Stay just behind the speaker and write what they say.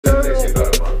Hey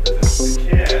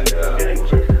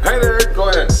there, go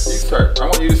ahead. You start. I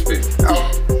want you to speak.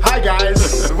 Hi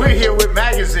guys, we're here with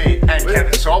Magazine and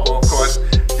Kevin Sorbo, of course.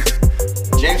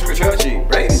 James Quattrochi,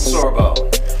 Brayden Sorbo.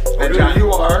 And John,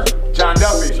 you are John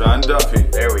Duffy. John Duffy.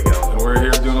 There we go. And we're here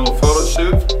doing a little photo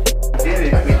shoot.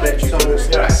 Did it? We let you do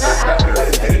this.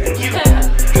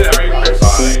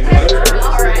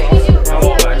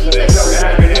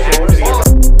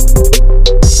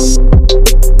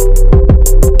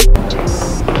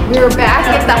 We're back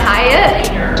at the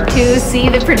Hyatt to see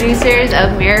the producers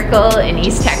of Miracle in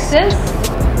East Texas.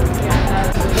 How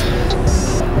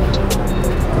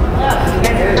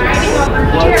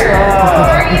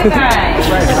are you guys?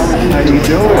 How you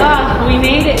doing? Oh, we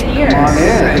made it here. Come on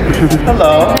in.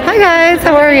 Hello. Hi guys,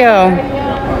 how are you?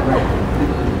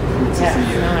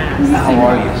 How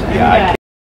are you? Yeah.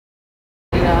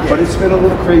 But it's been a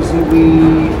little crazy.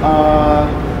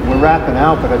 We're wrapping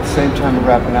out, but at the same time we're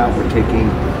wrapping out, we're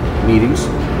taking meetings,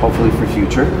 hopefully for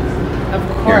future. Of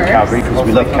course. Here in Calgary, because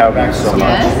we love Calgary so much.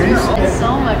 Yes, it's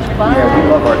so much fun. Yeah, we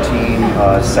love our team.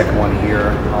 Second one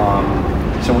here.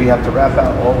 So we have to wrap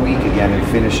out all week again and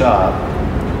finish up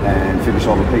and finish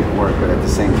all the paperwork, but at the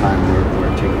same time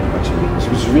we're taking a bunch of meetings,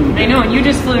 which is really good. I know, and you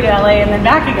just flew to LA and then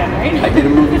back again, right? I did a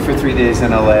movie for 3 days in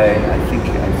LA. I think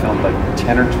I filmed like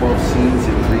 10 or 12 scenes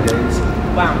in 3 days.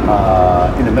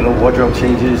 Wow. In the middle of wardrobe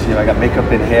changes, you know, I got makeup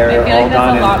and hair I feel all like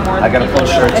done, that's a lot more and I got to than pull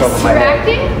people shirts realize. over my You're head.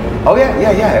 acting? Oh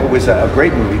yeah. It was a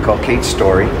great movie called Kate's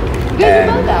Story. Yeah,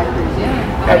 you both actors,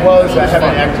 yeah. Well, I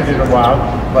haven't acted in a while,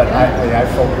 but I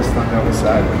focused on the other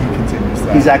side when he continues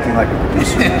that. He's acting like a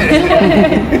producer.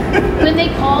 When they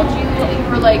called you, you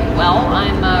were like, well,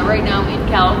 I'm right now in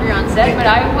Calgary on set, but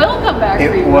I will come back for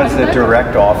you. It was a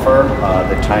direct offer.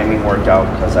 The timing worked out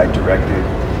because I directed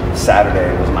Saturday.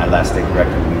 It was my last day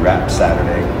directing. We wrapped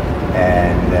Saturday,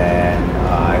 and then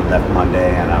I left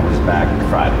Monday, and I was back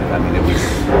Friday. I mean, it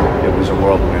was a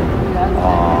whirlwind.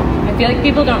 I feel like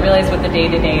people don't realize what the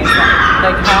day-to-day is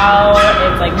like how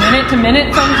it's like minute to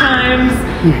minute sometimes,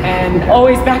 and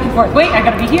always back and forth. Wait, I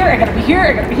gotta be here, I gotta be here,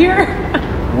 I gotta be here.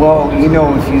 Well, you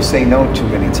know, if you say no too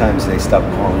many times, they stop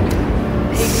calling you.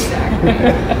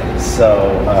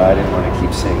 So I didn't want to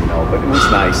keep saying no, but it was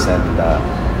nice, and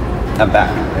I'm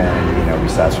back, and you know, we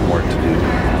still have some work to do,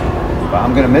 but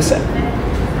I'm gonna miss it.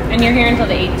 And you're here until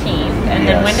the 18th, and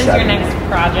then when does your next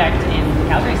project in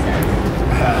Calgary start?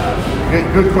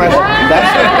 Good question.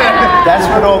 That's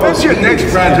what all those What's your meetings,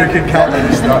 next project in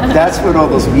Calgary stuff? That's what all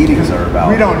those meetings are about.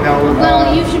 We don't know.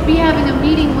 Well, you should be having a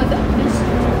meeting with Miss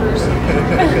Universe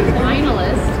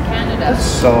finalist, Canada.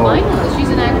 So- Finalist. She's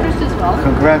an actress as well.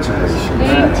 Congratulations.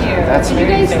 Thank you. That's Did you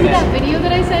guys amazing. see that video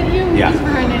that I sent you? Yeah. Just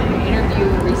for an interview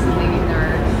recently in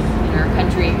our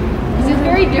country. Because it's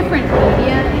very different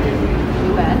media in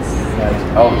the US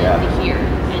Oh, yeah. than here.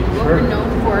 And what we're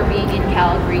known for being in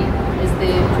Calgary is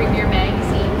the premier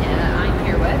magazine I'm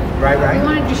here with. Right. We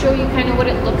wanted to show you kind of what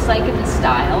it looks like in the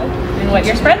style. And what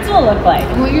your spreads will look like.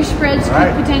 And what your spreads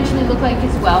Right. could potentially look like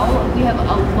as well. We have a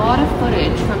lot of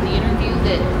footage from the interview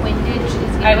that Quinn Teechma is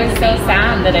giving. I was so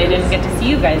sad that I didn't get to see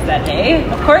you guys that day.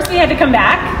 Of course we had to come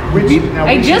back.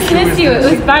 I just missed you. It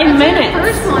was 5 minutes. The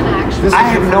first one, actually. I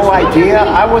had no idea.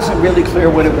 I wasn't really clear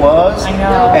what it was. I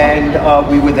know. And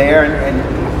we were there,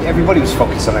 and everybody was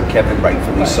focusing on Kevin,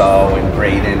 rightfully so, and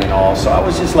Brayden and all. So I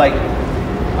was just like,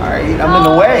 all right,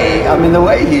 I'm in the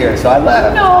way here. So I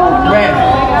left.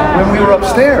 When we were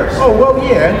upstairs. Oh, well,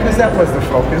 yeah, because that was the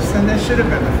focus, and there should have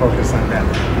been the focus on that.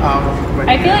 But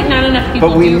I feel like not enough people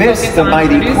But we do missed focus the on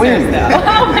mighty producers Quinn. now.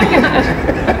 Oh my gosh.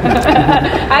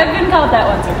 I've been called that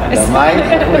once or twice. The mighty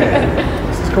Quinn.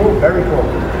 This is cool, very cool.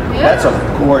 That's a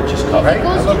gorgeous cover. It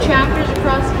goes to chapters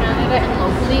across Canada and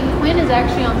locally. Quinn is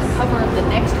actually on the cover of the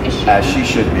next issue. As she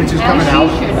should be. Which is As coming she out.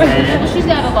 should. Well, she's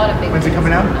got a lot of big. When's it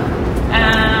coming out?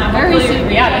 Very Hopefully,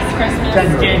 soon. yeah, this Christmas,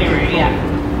 January, yeah.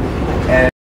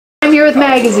 I'm here with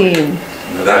Magazine.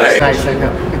 Nice, I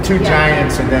know. The two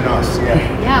giants and then us, yeah.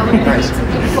 Yeah, we're gonna need some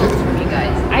good quotes from you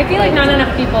guys. I feel like not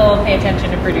enough people pay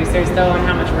attention to producers though, and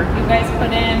how much work you guys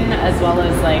put in, as well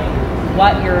as like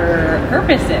what your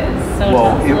purpose is. So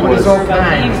Well, tell us a it little was bit all more about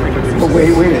being kinds of producers. producers. Well, wait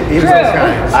a minute.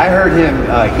 True. I heard him.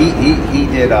 He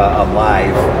did a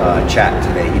live chat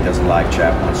today. He does a live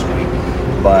chat once a week.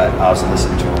 But I was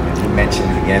listening to him, and he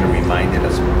mentioned it again and reminded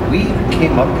us. We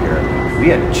came up here. We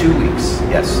had 2 weeks.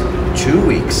 Yes, 2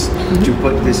 weeks to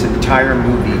put this entire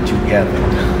movie together,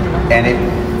 and it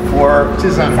for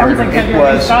Sounds like it a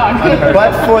was. song.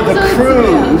 But for the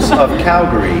crews of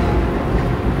Calgary,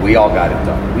 we all got it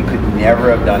done. We could never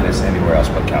have done this anywhere else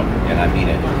but Calgary, and I mean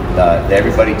it.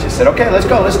 Everybody just said, "Okay, let's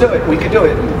go, let's do it. We could do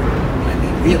it."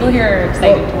 People here are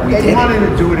excited to work. They wanted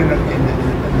to do it in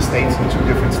the states, in 2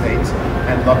 different states,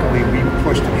 and luckily we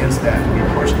pushed against that. We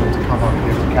pushed them to come up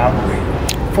here to Calgary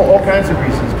for all kinds of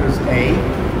reasons, because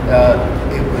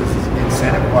it was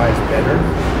incentive-wise better,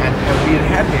 and we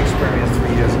had the experience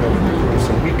 3 years ago with the crew,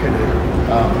 so we could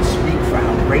speak for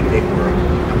how great they were,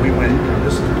 and we went,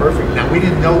 this is perfect. Now, we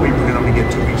didn't know we were going to only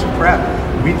get 2 weeks of prep.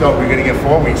 We thought we were going to get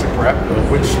 4 weeks of prep,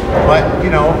 but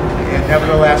and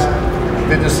nevertheless,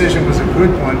 the decision was a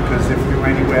good one, because if we were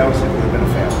anywhere else, it would have been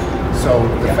a fail. So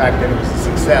the fact that it was a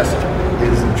success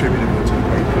is attributable to the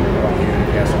great people out here in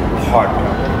Castle.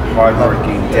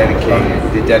 Hardworking, dedicated.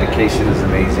 The dedication is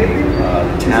amazing.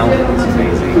 The talent is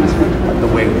amazing.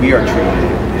 The way we are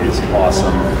treated is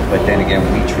awesome. But then again,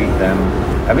 we treat them.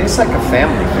 I mean, it's like a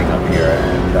family thing up here,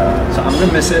 and so I'm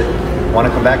gonna miss it. Want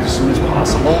to come back as soon as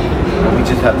possible. We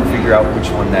just have to figure out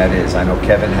which one that is. I know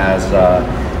Kevin has.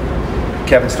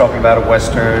 Kevin's talking about a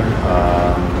Western.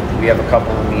 We have a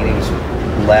couple of meetings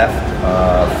left.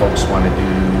 Folks want to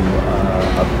do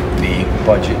a big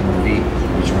budget movie,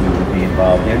 which we would be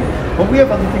involved in. But we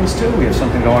have other things too. We have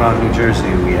something going on in New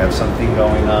Jersey. We have something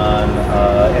going on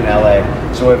in LA.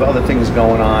 So we have other things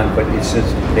going on, but it's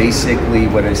just basically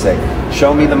what I say.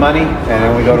 Show me the money, and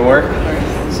then we go to work.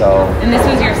 So. And this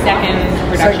was your second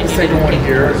production? Second one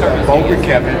here, both with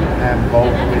Kevin, and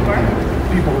both with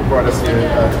the people who brought us here,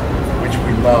 which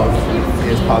we love,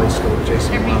 is Polyscope,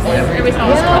 Jason.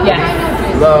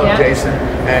 Love Jason,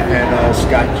 and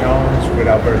Scott Jones with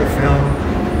Alberta Film.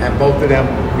 And both of them,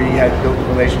 we had built a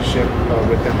relationship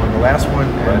with them on the last one,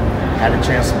 and had a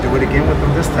chance to do it again with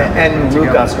them this time. And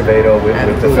Luke Escobedo with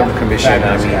the Film Commission.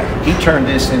 I mean, he turned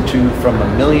this from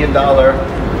 $1 million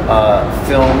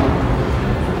film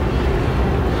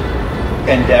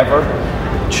endeavor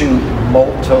to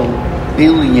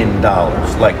multi-billion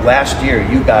dollars. Like last year,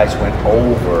 you guys went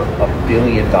over $1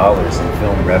 billion in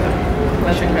film revenue.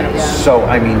 That's incredible. So,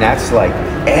 I mean, that's like,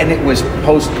 and it was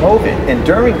post-COVID and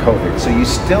during COVID, so you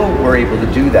still were able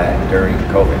to do that during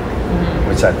COVID,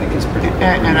 which I think is pretty cool.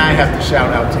 And I have to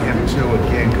shout out to him too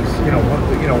again, because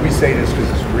we say this because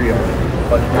it's real,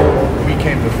 but when we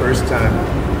came the first time,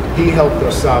 he helped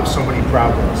us solve so many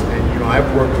problems. And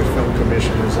I've worked with film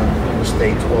commissioners in the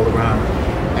states all around,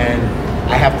 and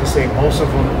I have to say most of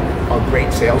them are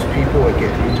great salespeople at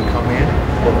getting you to come in,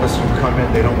 but once you come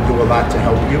in, they don't do a lot to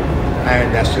help you,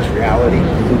 and that's just reality.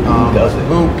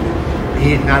 Luke,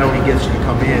 he not only gets you to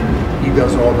come in, he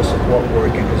does all the support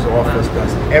work, and his office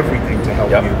does everything to help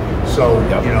you. So,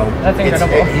 that's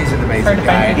incredible. He's an amazing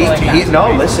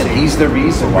guy. Listen, he's the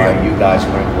reason why you guys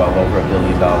went well over $1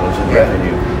 billion in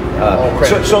revenue.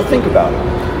 So think about it.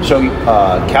 So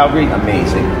Calgary,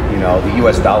 amazing. The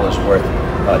U.S. dollar's worth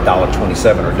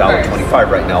 $1.27 or $1.25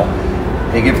 right now.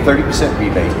 They give 30%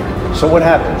 rebate. So what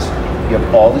happens? You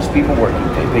have all these people working.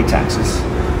 They pay taxes.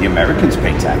 The Americans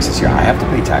pay taxes here. I have to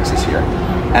pay taxes here.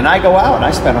 And I go out and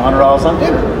I spend $100 on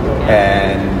dinner.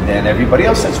 And then everybody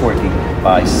else that's working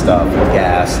buys stuff and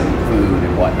gas and food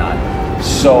and whatnot.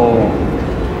 So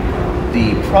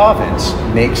the province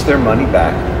makes their money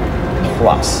back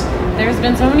plus. There's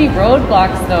been so many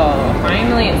roadblocks though.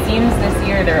 Finally, it seems this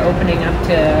year they're opening up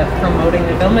to promoting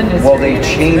the film industry. Well, they've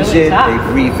changed it, they've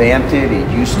revamped it. It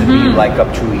used to be like up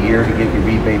to a year to get your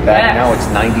rebate back. Now it's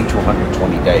 90 to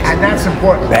 120 days. And that's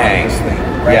important. Bang.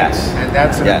 Right? Yes. And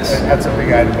that's a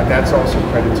big item, but that's also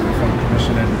credit to the Film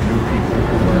Commission and the new people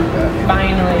who are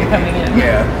finally coming in.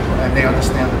 Yeah, and they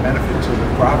understand the benefit to the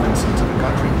province and to the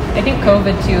country. I think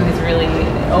COVID too has really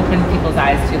opened people's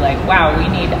eyes to wow, we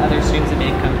need other streams of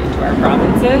income into our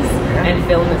provinces, and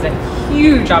film is a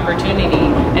huge opportunity.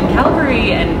 And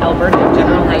Calgary and Alberta in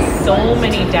general has so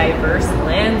many diverse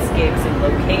landscapes and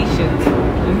locations,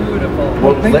 beautiful.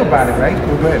 Well, think about it, right?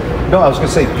 Go ahead. No, I was going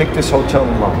to say, pick this hotel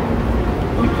alone.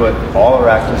 We put all our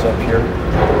actors up here.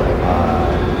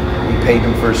 We paid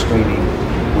them for a screening.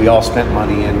 We all spent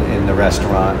money in the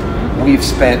restaurant. We've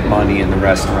spent money in the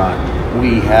restaurant.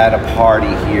 We had a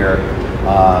party here,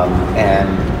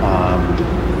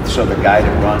 so the guy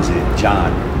that runs it,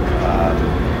 John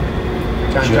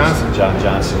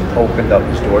Johnson, opened up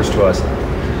his doors to us.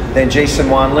 Then Jason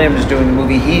Wan Lim is doing the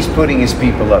movie. He's putting his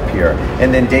people up here.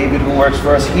 And then David, who works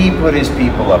for us, he put his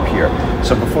people up here.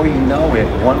 So before you know it,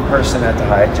 one person at the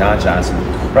Hyatt, John Johnson,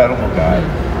 incredible guy,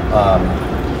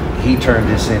 he turned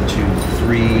this into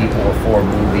 3 or 4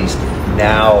 movies,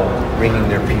 now bringing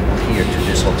their people here to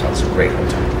this hotel. It's a great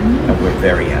hotel, and we're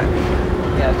very happy.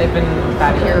 Yeah, they've been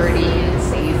fabulous. Security and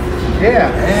safe.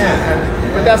 Yeah.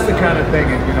 But that's the kind of thing,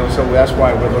 and so that's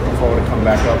why we're looking forward to come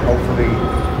back up, hopefully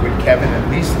with Kevin at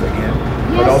least again.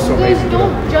 But Yes, also you guys maybe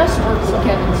don't just work with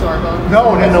Kevin Sorbo.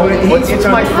 No, It's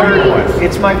my third one.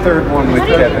 It's my third one with How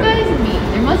did Kevin. you guys meet?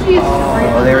 There must be a story.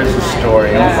 Oh, there is a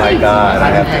story. Oh my God!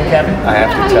 I have to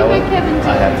tell it.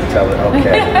 I have to tell it.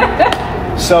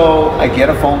 Okay. So I get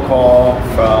a phone call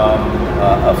from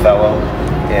a fellow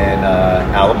in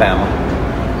Alabama,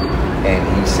 and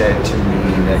he said to me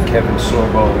that Kevin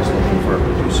Sorbo is looking for a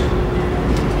producer,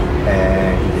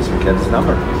 and he gives me Kevin's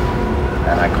number,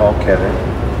 and I call Kevin,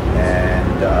 and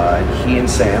he and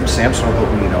Sam Sorbo,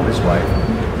 who his wife,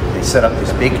 they set up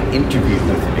this big interview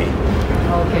with me.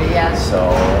 Okay, yeah. So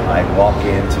I walk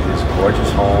into this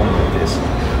gorgeous home with this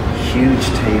huge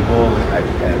table,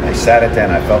 and I sat at that,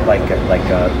 and I felt like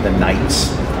the knights,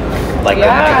 the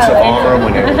knights of honor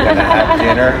when they were going to have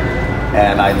dinner.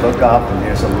 And I look up, and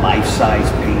there's a life-size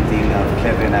painting of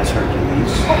Kevin as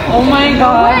Hercules. Oh my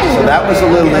gosh! So that was a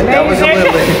little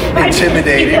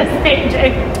intimidating.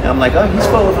 And I'm like, oh, he's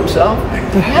full of himself.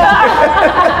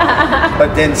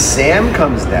 But then Sam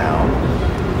comes down,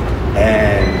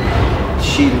 and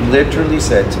she literally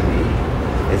said to me,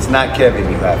 "It's not Kevin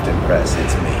you have to impress,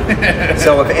 it's me."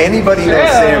 So if anybody knows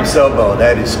Sam Sorbo,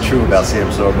 that is true about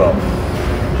Sam Sorbo.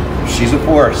 She's a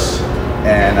force.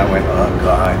 And I went, oh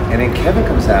God. And then Kevin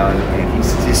comes down, and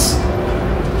he's this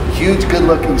huge,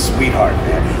 good-looking sweetheart,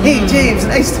 man. Hey, James,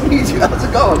 nice to meet you. How's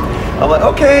it going? I'm like,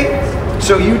 okay.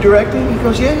 So you directing? He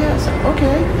goes, yeah. I said,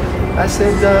 okay. I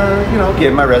said,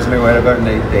 give my resume, whatever, and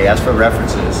they asked for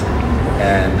references.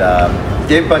 And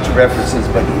gave a bunch of references,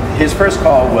 but his first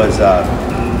call was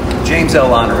James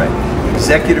L. Honore,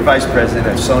 Executive Vice President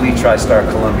of Sony TriStar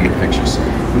Columbia Pictures,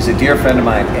 who's a dear friend of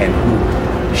mine and who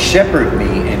shepherded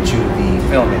me into the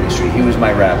film industry. He was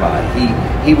my rabbi.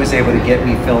 He was able to get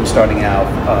me films starting out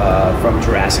from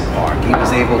Jurassic Park. He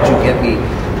was able to get me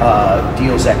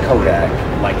deals at Kodak,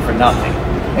 like for nothing,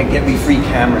 and get me free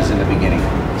cameras in the beginning.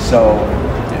 So,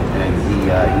 and he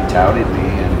touted me,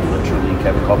 and literally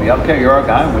Kevin called me up. Okay, you're our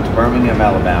guy. I went to Birmingham,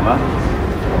 Alabama,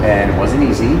 and it wasn't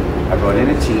easy. I brought in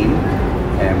a team,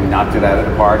 and we knocked it out of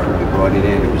the park, and we brought it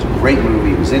in. It was a great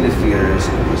movie. It was in the theaters.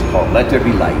 It was called Let There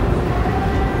Be Light.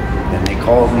 And they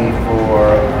called me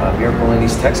for Miracle in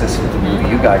East Texas, the movie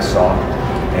you guys saw.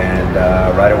 And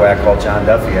right away I called John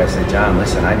Duffy. I said, John,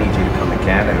 listen, I need you to come to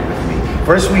Canada with me.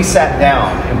 First we sat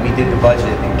down and we did the budget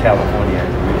in California.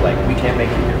 We were like, we can't make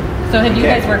it here. So had you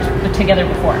guys worked together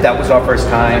before? That was our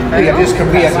first time. We had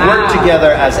worked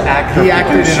together as actor. He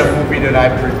acted in a movie that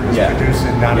I was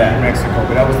producing down in New Mexico,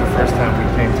 but that was the first time we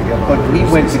came together. But we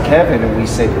went to Kevin and we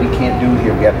said, we can't do it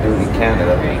here, we have to do it in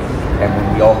Canada. Right. And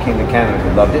when we all came to Canada, we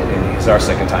loved it, and it's our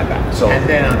second time back. So, and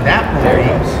then on that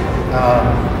movie,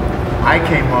 I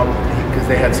came up, because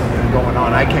they had something going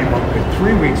on, I came up with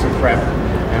 3 weeks of prep,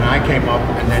 and I came up,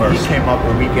 and then he came up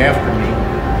a week after me,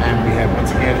 and we had,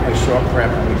 once again, a short prep,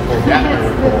 and we pulled that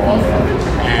miracle off.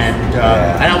 And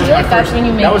that was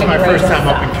my first time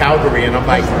up in Calgary, and I'm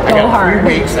like, I got 3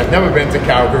 weeks, I've never been to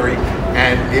Calgary,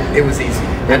 and it was easy.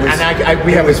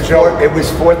 We have this joke. It was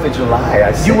 4th of July.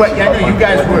 You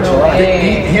guys were.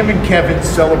 Him and Kevin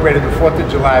celebrated the 4th of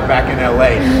July back in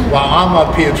LA, while I'm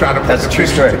up here trying to put the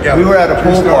picture together. We were at a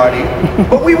pool party,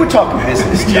 but we were talking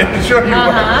business. Yeah, sure you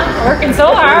were. Working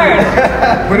so hard.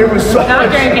 But it was so Not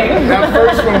much. drinking. That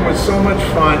first one was so much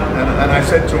fun, and I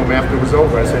said to him after it was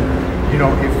over, I said,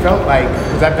 it felt like,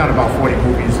 because I've done about 40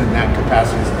 movies in that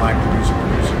capacity as a line producer.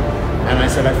 And I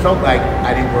said, I felt like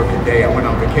I didn't work a day. I went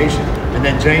on vacation. And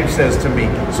then James says to me,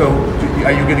 so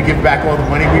are you going to give back all the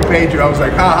money we paid you? I was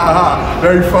like, ha, ha, ha,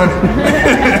 very funny.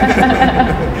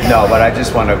 No, but I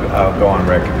just want to go on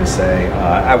record to say,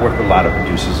 I work with a lot of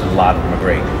producers, and a lot of them are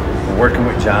great. But working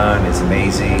with John is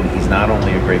amazing. He's not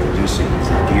only a great producer, he's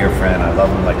a dear friend. I love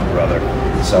him like a brother.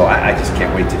 So I just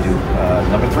can't wait to do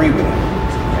number 3 with him.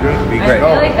 It'll be great.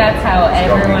 I feel like that's how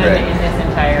everyone in this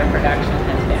entire production has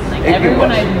been. Like everyone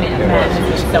I've met has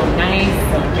been so nice,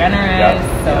 so generous,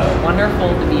 so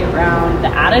wonderful to be around. The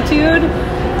attitude,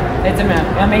 it's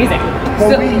amazing.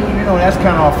 Well, that's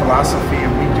kind of our philosophy,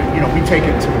 and we do, we take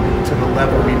it to the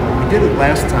level. We did it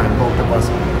last time, both of us,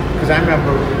 because I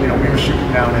remember, we were shooting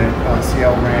down at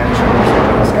CL Ranch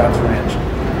and Scott's Ranch,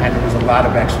 and there was a lot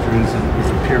of extras, and it was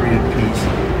a period piece.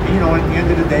 And, at the end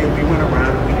of the day, we went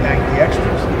around and we thanked the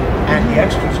extras. And the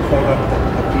extras called up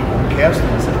the people who cast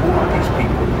them and said, who are these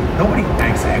people? Nobody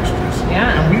thanks the extras.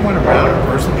 Yeah. And we went around and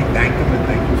personally thanked them and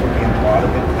thank you for being part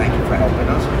of it. Thank you for helping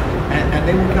us. And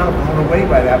they were kind of blown away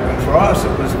by that. But for us,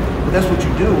 it was, that's what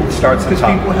you do. It starts at the because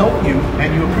top. people help you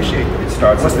and you appreciate it. It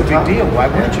starts What's at the the big top. deal? Why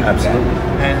wouldn't you do Absolutely.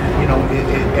 that? And,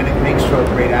 and it makes for a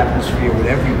great atmosphere with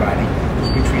everybody.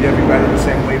 we treat everybody the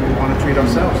same way we want to treat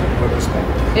ourselves, with respect.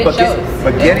 It But, shows.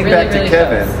 but It getting really, back to really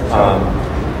Kevin, shows.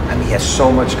 I mean, he has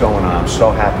so much going on. I'm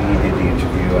so happy he did the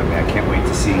interview. I mean, I can't wait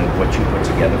to see what you put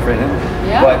together for him.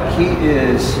 Yeah. But he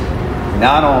is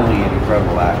not only an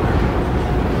incredible actor,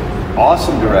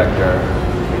 awesome director,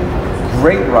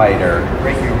 great writer,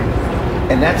 Great humor.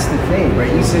 and that's the thing.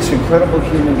 He's this incredible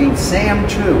human being. Sam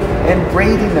too, and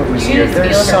Braden that was You here, just their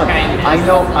feel her son. kindness. I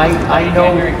know,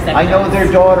 I know their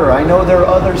daughter. I know their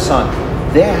other son.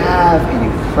 They have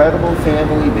an incredible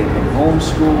family. They've been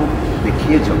homeschooled. The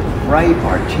kids are bright,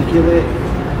 articulate.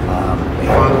 They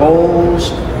have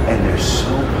goals, and they're so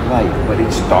polite. But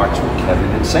it starts with Kevin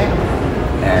and Sam,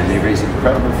 and they raise an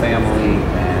incredible family,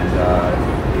 and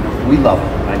you know, we love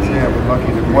them. I mean, Yeah, we're lucky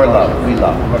to be we're part love. of it. We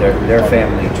love them. They're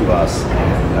family to us,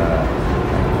 and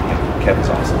Kevin's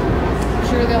awesome. I'm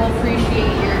sure they'll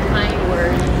appreciate your kind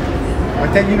words.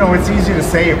 But then, you know, it's easy to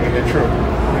say it when they're true.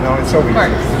 You know, it's so easy.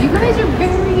 You guys are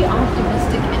very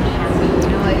optimistic and happy.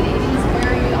 You know, it is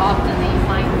very often that you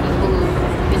find people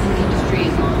who've been in the industry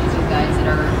as long as you guys that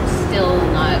are still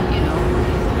not, you know,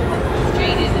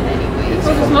 jaded in any way.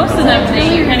 Well, because most of them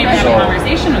today, you can't even have a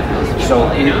conversation with most people. So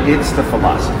you know? it's the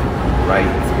philosophy, right?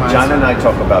 mindset. John and I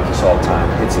talk about this all the time.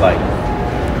 It's like,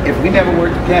 if we never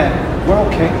work again, we're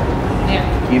okay. Yeah.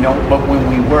 You know, but when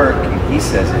we work, and he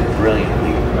says it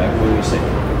brilliantly, right? When we say,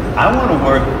 I want to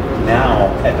work now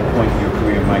at the point in your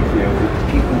career, my career, with the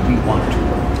people we want to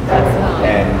work.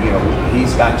 And, you know,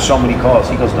 he's gotten so many calls.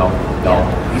 He goes, no.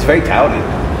 He's very touted.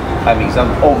 I mean, he's done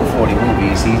over 40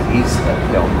 movies. He's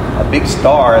you know, a big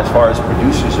star as far as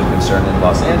producers are concerned in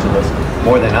Los Angeles,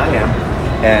 more than I am.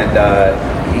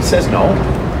 And he says no.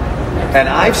 And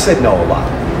I've said no a lot.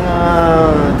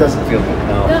 It doesn't feel good,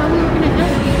 no. No, we were going to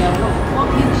ask you, what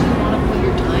makes you want to put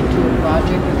your time to a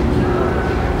project or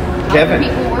Kevin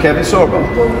Sorbo.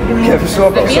 Kevin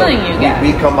Sorbo. The feeling you get.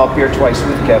 We come up here twice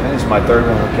with Kevin. It's my third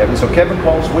one with Kevin. So Kevin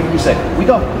calls, what do you say? We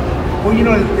go. Well, you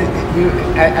know,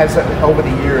 over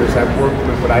the years, I've worked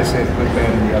with what I say the good,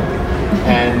 bad, and the ugly.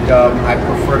 And I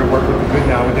prefer to work with the good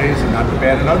nowadays and not the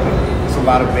bad and ugly. There's a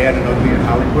lot of bad and ugly in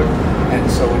Hollywood. And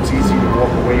so it's easy to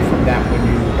walk away from that when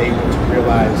you're able to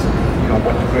realize, you know,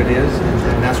 what the good is.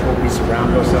 And that's what we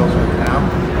surround ourselves with now.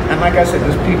 And like I said,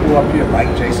 there's people up here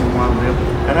like Jason Wanville.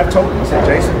 And I've told him, I said,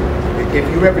 Jason, if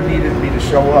you ever needed me to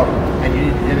show up and you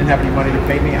didn't have any money to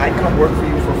pay me, I'd come work for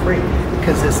you for free.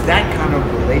 Because it's that kind of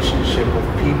relationship with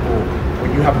people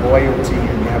when you have loyalty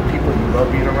and you have people you love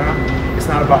being around. It's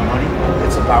not about money.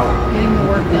 It's about getting the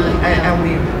work done. and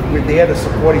we're there to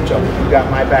support each other. You got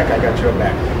my back, I got your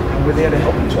back. And we're there to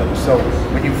help each other. So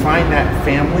when you find that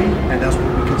family, and that's what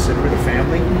we consider it, a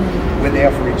family, we're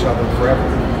there for each other forever.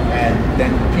 And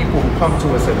then people who come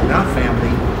to us that are not family,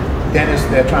 then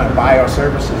they're trying to buy our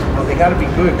services. Well, they got to be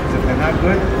good, because if they're not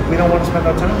good, we don't want to spend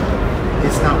our time with them.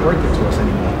 It's not worth it to us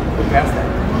anymore. We're past that.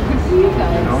 Good for you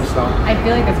guys. You know, so I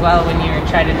feel like as well when you're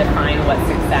trying to define what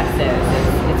success is,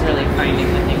 it's really finding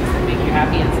the things that make you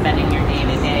happy and spending your day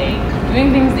to day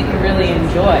doing things that you really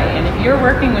enjoy. And if you're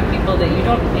working with people that you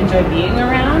don't enjoy being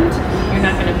around, you're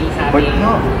not going to be happy.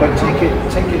 But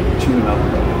take it to another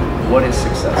level. What is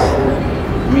success?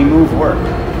 Remove work.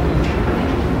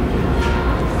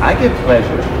 I get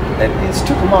pleasure, and it's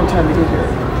took a long time to get here.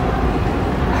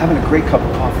 Having a great cup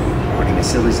of coffee, morning, as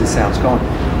silly as it sounds, going,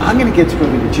 I'm going to get to go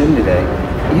to the gym today.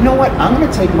 You know what? I'm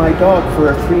going to take my dog for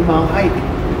a 3-mile hike.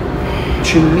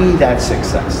 To me, that's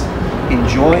success.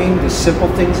 Enjoying the simple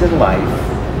things in life,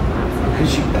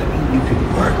 because you could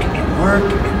work and work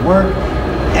and work,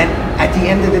 and at the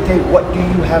end of the day, what do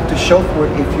you have to show for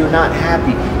it if you're not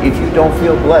happy, if you don't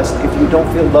feel blessed, if you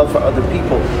don't feel love for other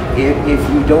people,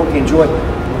 if you don't enjoy?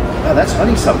 Wow, that's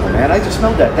honeysuckle, man. I just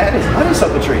smelled that. That is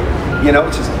honeysuckle tree. You know,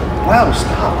 it's just, wow,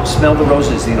 stop, smell the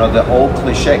roses. You know, the old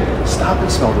cliche. Stop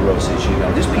and smell the roses. You know,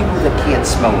 there's people that can't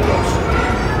smell the roses,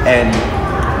 and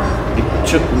it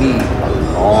took me a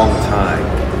long time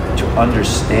to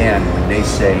understand when they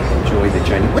say enjoy the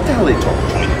journey. What the hell are they talking?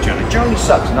 Enjoy the journey. Journey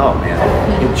sucks. No, man.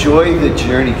 Enjoy the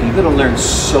journey. You're going to learn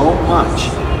so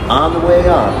much on the way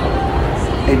up,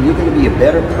 and you're going to be a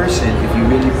better person if you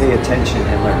really pay attention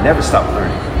and learn. Never stop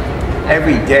learning.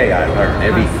 Every day I learn.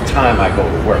 Every time I go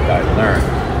to work, I learn.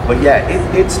 But yeah,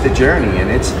 it's the journey,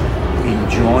 and it's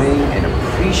enjoying and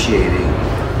appreciating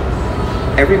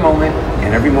every moment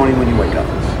and every morning when you wake up,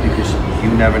 because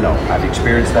you never know. I've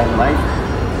experienced that in life.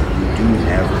 You do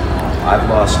never know. I've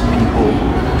lost people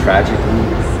tragically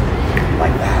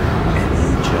like that, and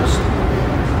you just,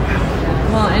 wow.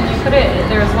 Well, and you put it,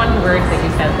 there was one word that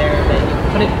you said there that you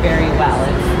put it very well.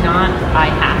 It's not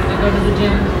I have to go to the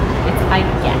gym, it's I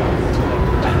get to.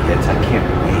 I can't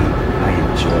wait. I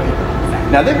enjoy it.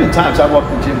 Now there've been times I walk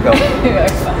in the gym and go,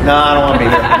 no, I don't want to be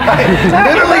here.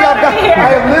 I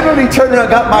have literally turned around,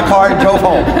 got my car, and drove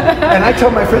home. And I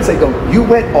told my friends, they go, you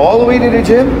went all the way to the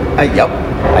gym? Yep.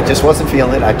 I just wasn't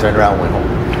feeling it. I turned around and went home.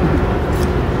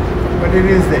 But it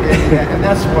is and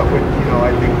that's what would,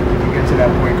 I think when you get to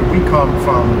that point, 'cause we come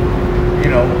from,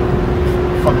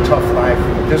 from tough life.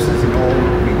 This isn't all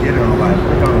we did in our life.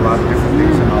 We've done a lot of different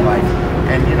things in our life.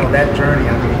 And, that journey,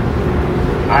 I mean,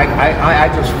 I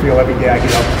just feel every day I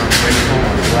get up, I'm grateful,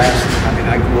 I'm blessed. I mean,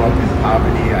 I grew up in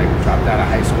poverty. I dropped out of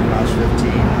high school when I was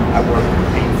 15. I worked in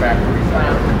paint factories. I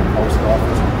worked in the post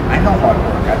office. I know hard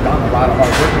work. I've done a lot of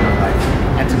hard work in my life.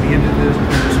 And to be into this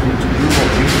industry, to do what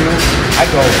we do, I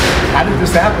go, how did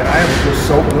this happen? I am just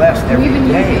so blessed every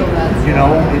day.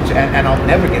 And I'll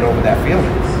never get over that feeling.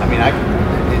 I mean,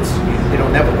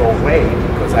 it'll never go away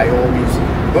because I always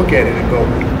look at it and go,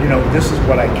 this is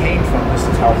what I came from. This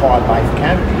is how hard life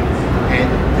can be. And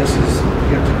this is,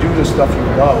 to do the stuff you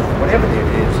love, whatever it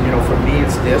is. For me,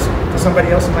 it's this. For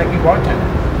somebody else, it might be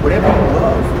bartending. Whatever you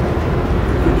love,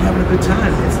 you're having a good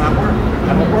time. It's not work.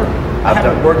 I don't work. I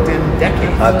haven't worked in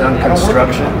decades. I've done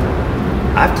construction.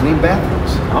 I've cleaned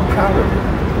bathrooms. I'm proud of it.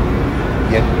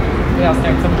 Yeah. We all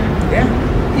start somewhere. Yeah.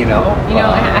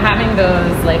 Having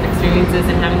those life experiences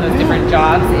and having those different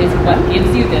jobs is what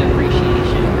gives you the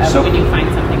appreciation of when you find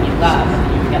something you love and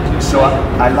you get to. So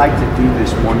I like to do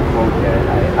this one quote that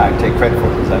I take credit for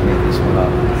because I made this one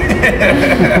up.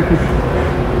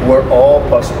 We're all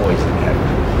busboys in heaven.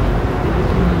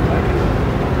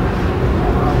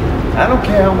 I don't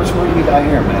care how much money you got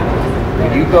here, man.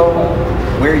 When you go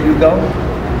where you go,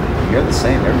 you're the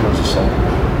same. Everyone's a soul.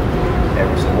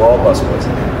 We're all busboys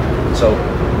in heaven. So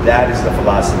that is the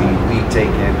philosophy we take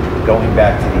in, going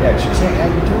back to the extras. Hey, how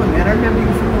you doing, man? I remember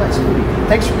you from last movie.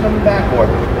 Thanks for coming back. Or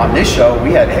on this show,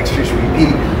 we had extras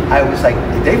repeat. I was like,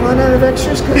 did they run out of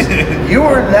extras? Because you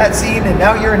were in that scene, and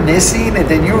now you're in this scene, and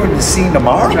then you were in the scene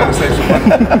tomorrow. I'm trying to say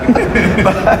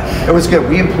something. It was good.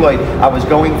 I was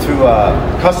going through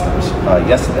customs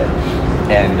yesterday,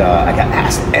 and I got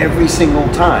asked every single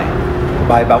time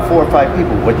by about 4 or 5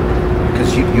 people,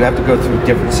 because you have to go through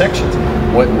different sections.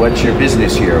 What's your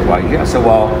business here? Why are you here? I said,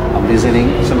 well, I'm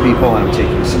visiting some people and I'm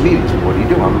taking some meetings. What do you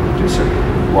do? I'm a producer.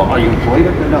 Well, are you employed?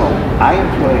 No. I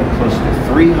employ close to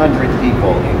 300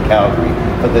 people in Calgary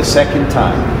for the second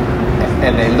time.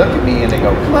 And they look at me and they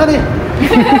go, come on in.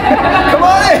 Come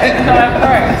on in. Of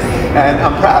course. And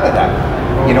I'm proud of that.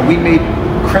 We made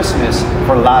Christmas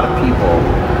for a lot of people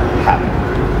happy.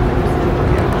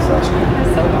 Yeah, so that's cool.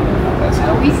 That's so wonderful. That's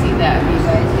cool. We see that, you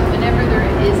guys. Whenever there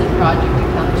is a project that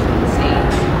comes from the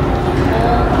States, the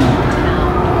whole town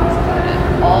talks about it.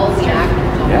 All the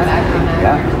actors, all the background actors.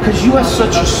 Yeah, because you have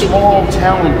such a small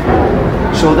talent pool.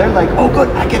 So they're like, oh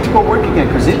good, I get to go work again.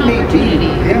 Because it may be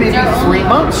 3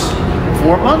 months,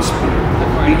 4 months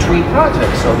between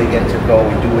projects. So they get to go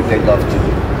and do what they love to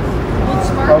do. Well, it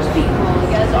sparks people,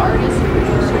 like as artists and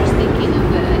producers thinking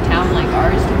of a town like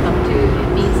ours to come to, it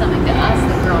means something to us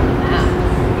that we're on the map.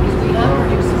 Because we have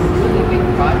produced some really big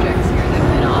projects here that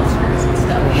win Oscars and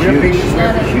stuff.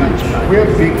 We're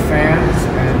big fans,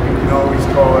 and you can always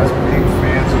call us big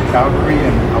fans of Calgary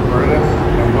and Alberta,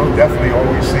 and we'll definitely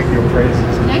always sing your praises.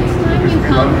 Next time you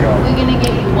come, we're going to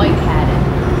get you white-hatted.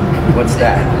 What's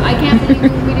that? I can't believe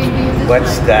we didn't do this.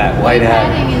 What's that?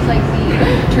 White-hatting is like the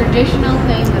traditional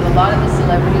thing that a lot of the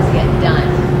celebrities get done.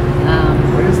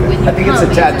 What is that? I think it's a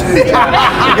tattoo.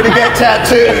 You're going to get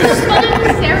tattoos. It's a fun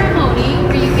ceremony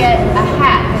where you get a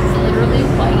hat that's literally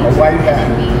white. A white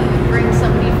hat. And we bring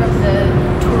somebody from the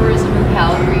tourism of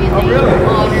Calgary and they really?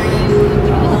 honor you and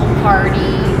do a little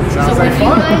party. Sounds so when like you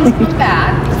fun. guys come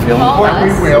back, call us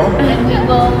We will. and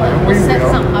we'll set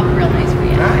something up real nice for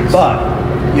you. Nice. But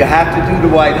you have to do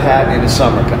the white hat in the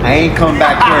summer. I ain't coming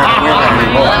back here and wear it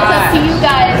anymore. Well, it's up to you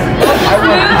guys.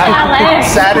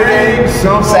 Saturday,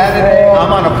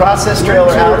 I'm on a process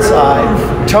trailer outside,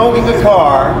 towing a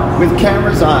car with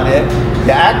cameras on it.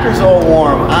 The actor's all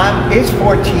warm. It's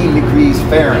 14 degrees It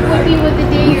would Fahrenheit. be with the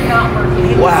day you're not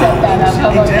working. Wow. Set that up.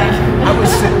 How about that? I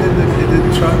was sitting in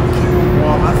the truck,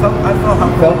 warm. I felt how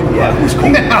cold it was. Yeah, it was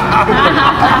cool. You're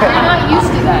not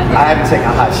used to that. I had to take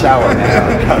a hot shower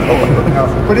now. No,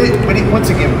 but once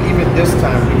again, even this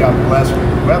time we got blessed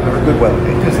with weather. Good weather.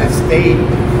 Because it stayed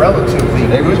relatively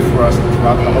good for us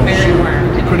throughout the whole Very shoot.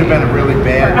 warm. It could have been a really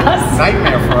bad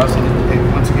nightmare for us. And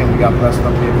once again, we got blessed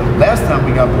up here. But last time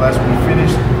we got blessed, we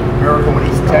finished Miracle in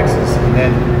East Texas, and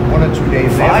then 1 or 2 days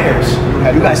Fires.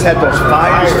 after, You guys had those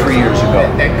fires 3 years ago.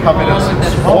 That covered us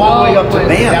all the way up to was-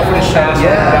 Banff. That would have shut us.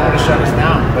 Yeah. That would have shut us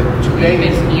down. But 2 We've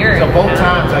days. been here So in both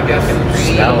town. times, I guess,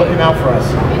 Smell looking out for us.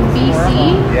 In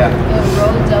BC, Yeah. the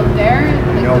roads out there,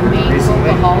 like know, the main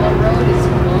recently- Coquihalla road is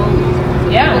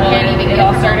closed. Yeah, People well, can't even it get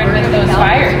all from started with Alberta to those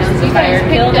Calgary. fires. So The you guys fire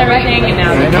picked killed the right everything, and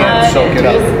now place. the They can't mud. soak it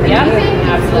up. Yeah,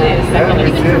 Yeah. absolutely. It's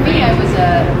definitely Yeah, Even for me, I was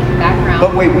a background.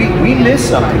 But wait, we missed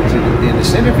something too in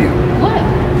this interview. What?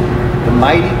 The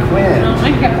mighty Quinn. Oh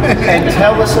my God. And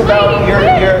tell us about your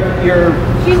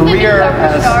She's the new career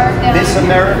cover as star down Miss here.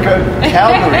 America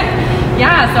Calgary.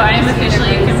 Yeah, so I am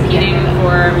officially competing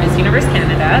for Miss Universe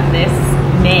Canada. This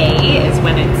May is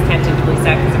when it's tentatively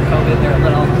set because of COVID. They're a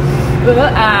little.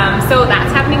 So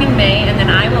that's happening in May, and then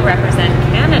I will represent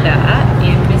Canada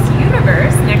in Miss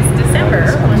Universe next December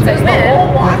once I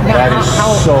win. That is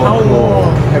so How cool.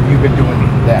 long have you been doing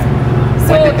that?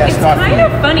 So When did that it's start for kind you?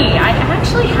 of funny. I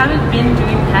actually haven't been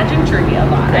doing pageantry a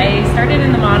lot. I started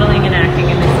in the modeling and acting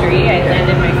industry. I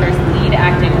landed my first lead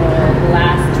acting role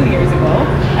last 2 years ago.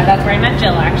 That's where I met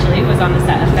Jill. Actually, was on the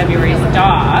set of February's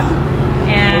Dog,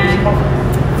 and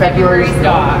February's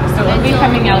Dog. So it'll be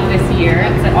coming out this year.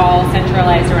 It's all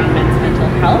centralized around men's mental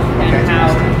health and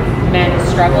how men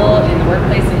struggle in the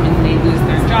workplace and when they lose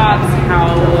their jobs,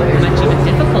 how much of a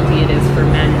difficulty it is for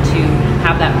men to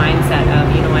have that mindset of,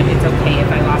 you know what, it's okay if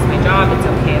I lost my job, it's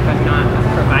okay if I'm not a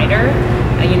provider.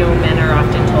 You know, men are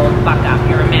often told, buck up,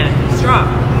 you're a man, be strong.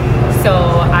 So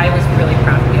I was really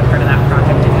proud to be a part of that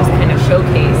project and just kind of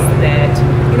showcase that,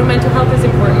 you know, mental health is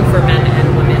important for men and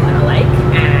women alike.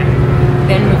 And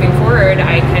then moving forward,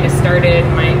 I kind of started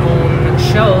my own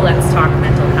show, Let's Talk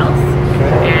Mental Health.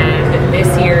 And this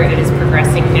year it is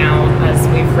progressing now as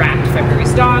we've wrapped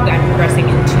February's Dog. I'm progressing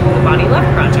into the Body Love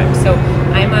Project. So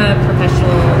I'm a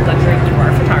professional luxury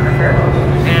boudoir photographer,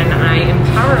 and I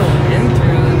empower women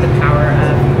through the power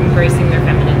of embracing their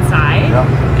feminine side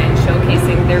and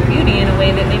showcasing their beauty in a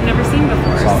way that they've never seen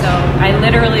before. So I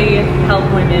literally help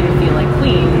women feel like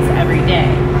queens every day.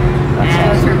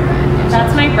 And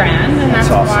that's my brand, and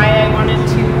that's awesome. why I wanted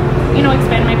to, you know,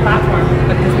 expand my platform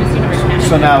because Miss Universe Canada.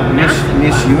 So now, massive.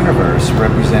 Miss Universe,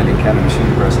 representing Canada Miss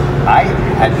Universe, I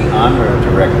had the honor of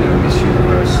directing Miss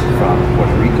Universe from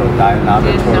Puerto Rico, Dayanara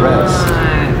Did Torres.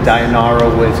 not.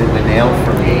 Dayanara was in the nail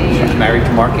for me. She's married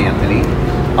to Mark Anthony.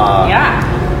 Yeah.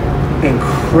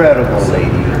 Incredible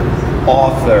lady,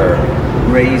 author,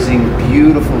 raising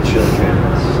beautiful children,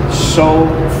 so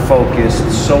focused,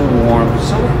 so warm,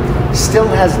 so still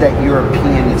has that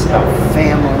European, it's about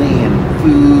family and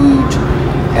food,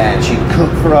 and she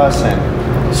cooked for us, and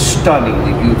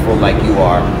stunningly beautiful like you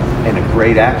are, and a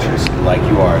great actress like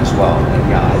you are as well. And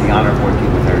yeah, I had the honor of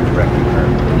working with her and directing her.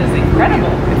 It is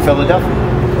incredible. In Philadelphia.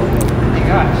 Oh my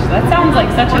gosh, that sounds like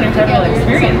such an incredible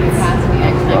experience.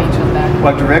 Well,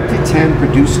 I've directed 10,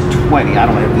 produced 20. I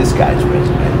don't have this guy's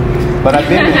resume. But I've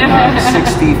been in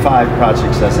 65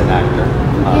 projects as an actor.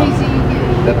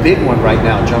 The big one right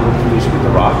now, Jungle Cruise with The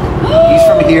Rock. He's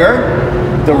from here.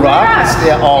 The Rock is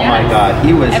there. Oh my God,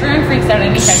 he was Everyone freaks out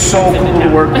anytime he so comes into cool to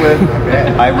town. work with.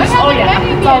 I was Oh yeah,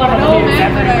 it's all over the news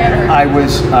everywhere. I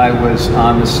was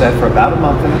on the set for about a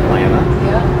month in Atlanta,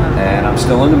 and I'm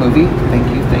still in the movie. Thank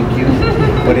you.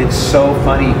 But it's so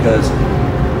funny because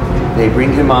they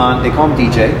bring him on. They call him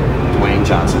DJ, Dwayne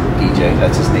Johnson. DJ,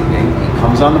 that's his nickname. He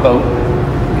comes on the boat.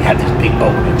 We had this big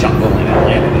boat in the jungle in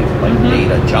Atlanta. They like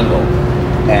made a jungle.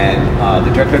 And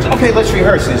the director says, okay, let's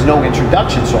rehearse. There's no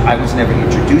introduction, so I was never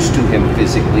introduced to him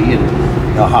physically. And,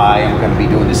 you know, hi, I'm going to be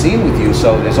doing the scene with you.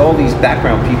 So there's all these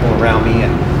background people around me,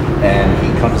 and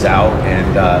he comes out,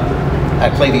 and I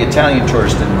play the Italian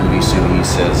tourist in the movie, so he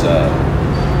says,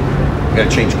 we got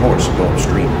to change course and go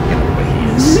upstream, you know, the way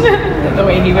he is. The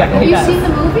way he Have you does. seen the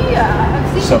movie?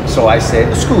 I've seen it. So I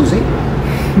said, scusi,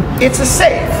 it's a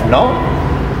safe, no?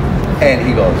 And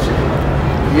he goes,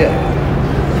 yeah.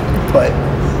 But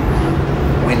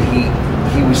when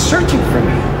he was searching for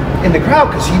me in the crowd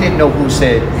because he didn't know who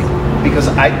said, because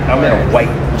I'm in a white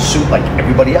suit like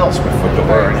everybody else with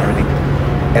fedora and everything.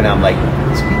 And I'm like,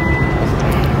 it's me.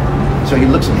 So he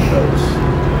looks at me and goes,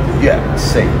 yeah, it's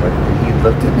safe. But when he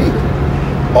looked at me,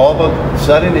 all of a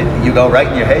sudden, you go right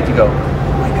in your head, you go,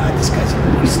 oh my God, this guy's a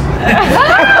movie star.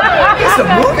 He's a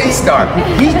movie star.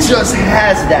 He just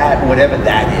has that, whatever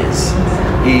that is.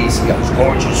 He's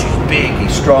gorgeous, he's big,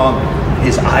 he's strong,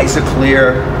 his eyes are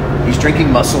clear, he's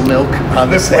drinking muscle milk on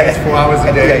the set. 4 hours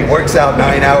a day. Yeah, he works out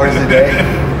 9 hours a day.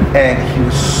 And he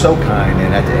was so kind,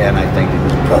 and at the end I thanked him.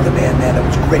 He was, brother man, that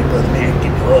was great, brother man,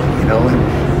 get hooked, you know. And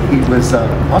he was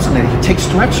awesome, and he takes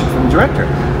direction from the director.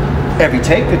 every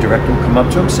take, the director would come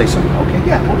up to him, say something, okay,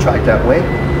 yeah, we'll try it that way.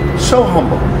 So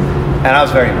humble. And I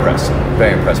was very impressed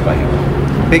by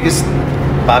him. Biggest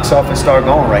box office star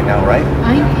going right now, right?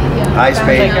 Highest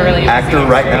paid like a really actor interesting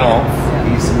right now.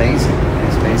 experience. He's amazing.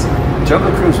 He's amazing.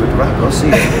 Jungle Cruise with The Rock, go see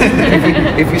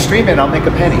it. if you stream it, I'll make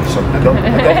a penny. So go for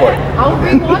it. I'll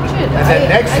rewatch it. And then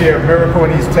next year, Miracle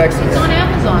in East Texas. It's on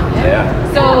Amazon. Yeah.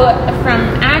 So, from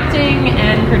acting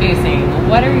and producing,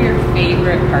 what are your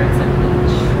favorite parts of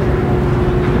each?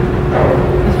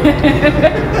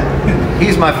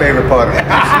 He's my favorite part of it.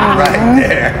 Right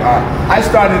there. I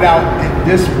started out in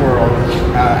this world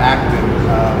acting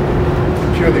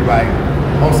purely by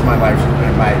most of my life.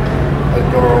 My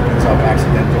door opens up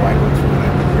accidental. I go through and I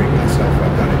break myself.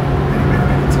 I've done it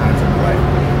many times in my life.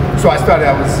 So I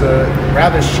was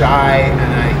rather shy,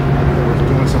 and I was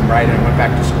doing some writing. I went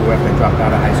back to school after I dropped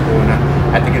out of high school, and I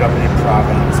had to get up and improv,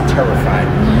 and I was terrified.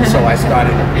 So I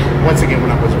started, once again, when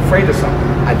I was afraid of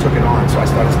something, I took it on. So I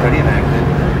started studying acting,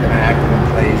 and I acted in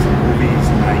plays and movies,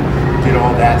 and I did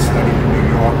all that, studied in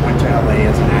New York, went to LA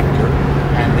as an actor,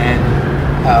 and then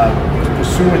was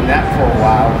pursuing that for a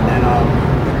while, and then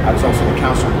I was also a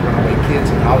counselor for runaway kids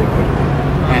in Hollywood.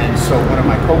 And so one of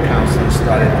my co-counselors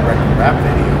started directing rap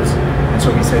videos, and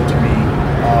so he said to me,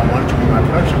 why don't you be my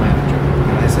production manager?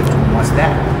 And I said to him, what's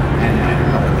that? And I didn't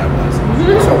know what that was.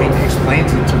 So he explained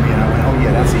it to me, and I went, oh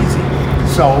yeah, that's easy.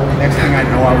 So next thing I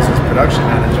know, I was his production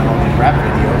manager on all these rap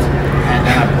videos, and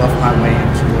then I bluffed my way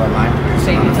into a line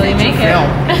producing on a feature film.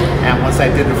 And once I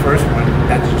did the first one,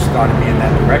 that just started me in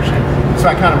that direction. So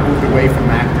I kind of moved away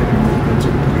from acting and moved into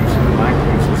producing, the line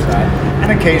producing side. And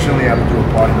occasionally I would do a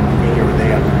part in a movie here or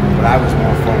there, but I was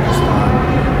more focused on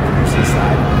the producing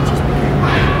side, and it just became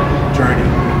my journey.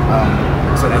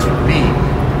 So that's for me.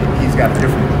 He's got a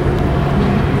different one.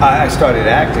 I started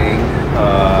acting.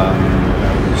 I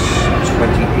was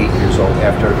 28 years old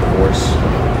after a divorce.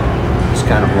 I was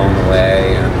kind of blown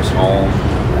away, and I was home.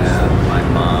 And my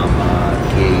mom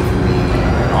gave me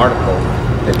an article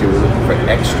that they were looking for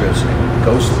extras in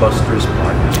Ghostbusters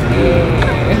Part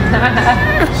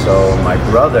 2. So my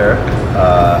brother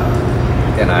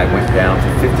and I went down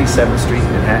to 57th Street,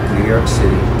 Manhattan, New York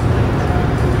City.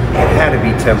 It had to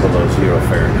be 10 below 0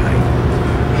 Fahrenheit.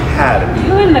 Had to be.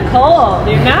 You in the cold.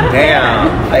 You're not a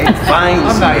Damn, fan. it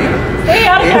finds I'm not me. either. Stay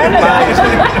out of It Canada. finds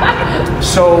me.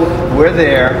 So we're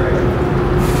there,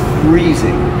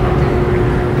 freezing.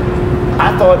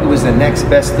 I thought it was the next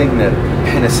best thing to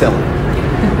penicillin.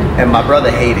 And my brother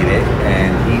hated it,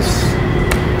 and he's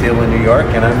still in New York,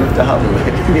 and I moved to Hollywood.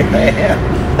 Here I am.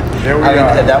 There we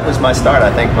are. That was my start.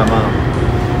 I thank my mom.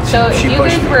 So She you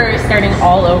pushed guys me. were starting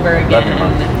all over Love again, your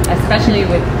mom. especially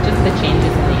with just the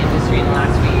changes in the industry in the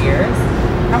last few years.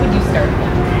 How would you start again?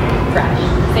 Fresh.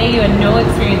 Say you had no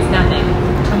experience, nothing.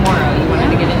 Tomorrow you wanted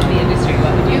to get into the industry.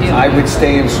 What would you do? I would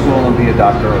stay in school and be a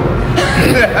doctor or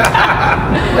lawyer.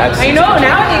 I know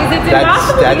nowadays it's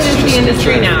impossible to get into the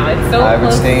industry now. It's so I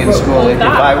would close- stay in school. closed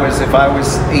If off. I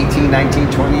was 18, 19,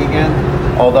 20 again,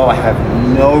 although I have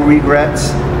no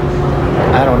regrets,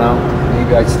 I don't know.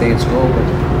 Maybe I'd stay in school, but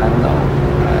I don't know.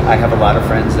 I have a lot of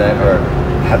friends that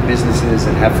have businesses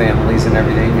and have families and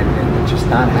everything, and they're just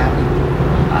not happy.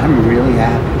 I'm really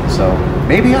happy. So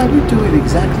maybe I would do it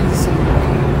exactly the same way.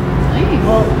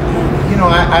 Well, you know,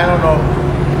 I don't know.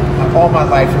 All my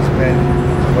life has been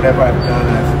whatever I've done,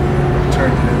 I've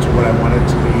turned it into what I want it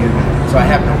to be, and so I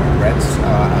have no regrets.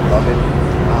 I love it.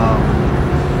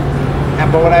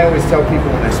 But what I always tell people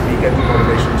when I speak, I do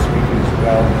motivational speaking as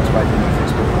well, and that's why I do my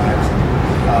Facebook Lives.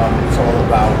 It's all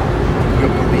about your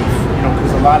belief, you know,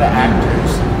 because a lot of actors,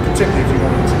 particularly if you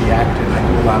go into the acting, I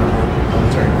do a lot of work with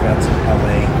military vets in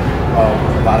LA.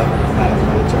 A lot of them come out of the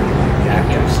military to be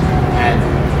actors, and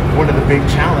one of the big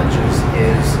challenges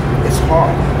is it's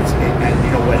hard. And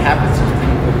you know what happens is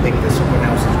people think that someone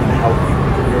else is going to help you,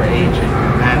 your agent,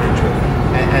 your manager,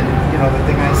 and you know the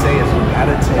thing I say is you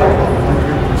got to take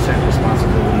 100%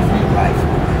 responsibility for your life.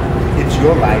 It's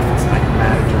your life. It's not your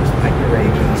manager. It's not your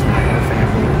agent. It's not your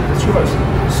family. It's yours.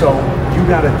 So you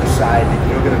got to decide that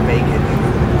you're going to make it, and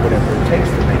you're going to do whatever it takes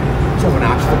to make it. So when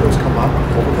obstacles come up,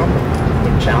 overcome them.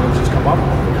 When challenges come up,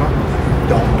 overcome them.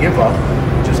 Don't give up.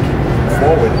 Just keep moving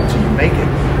forward until you make it.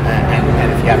 And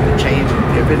if you have to change and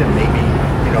pivot, and maybe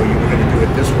you know you were going to do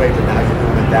it this way, but now you're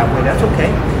doing it that way, that's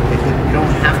okay. You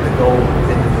don't have to go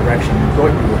in the direction you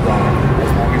thought you were going,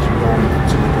 as long as you're going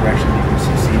to the direction you can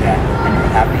see that, and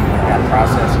you're happy with that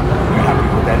process, you're happy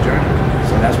with that journey.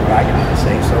 So that's what I gotta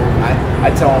say. So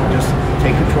I tell them, just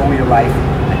take control of your life.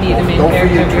 Be the main Go for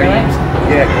your character of your dreams.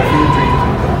 life? Yeah, go for your dreams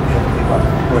and don't ever give up.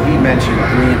 Well, he mentioned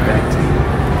reinventing.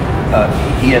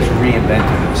 He has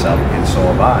reinvented himself, and so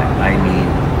have I. I mean,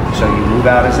 So you move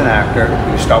out as an actor,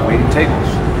 you start waiting tables.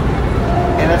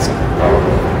 And it's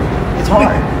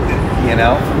hard. You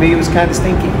know, for me it was kind of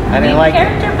stinky. I didn't like it.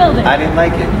 Character building. I didn't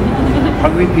like it.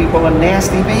 Hungry people are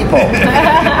nasty people. I'm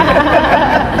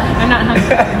not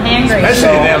hungry. I'm hangry.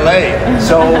 Especially in LA.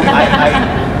 So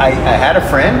I had a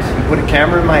friend. He put a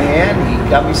camera in my hand. He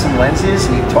got me some lenses.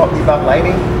 He taught me about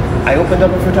lighting. I opened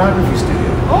up a photography studio.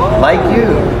 Like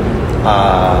you.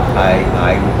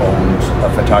 I owned a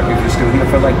photography studio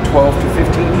for like 12 to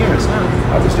 15 years.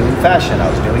 I was doing fashion. I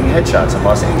was doing headshots in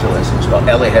Los Angeles. It was called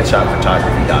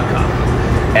LAHeadshotPhotography.com.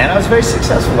 And I was very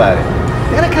successful at it.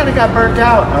 Then I kind of got burnt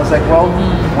out. I was like, well,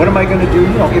 what am I going to do?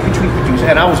 You know, in between producing.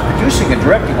 And I was producing and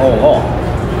directing all along.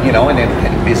 You know, and then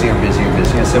getting busier and busier and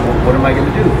busier. I said, well, what am I going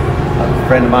to do? A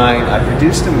friend of mine, I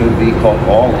produced a movie called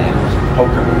All In. It was a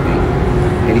poker movie.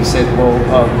 And he said, well,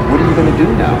 what are you going to do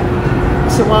now? I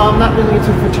said, well, I'm not really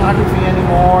into photography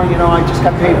anymore. You know, I just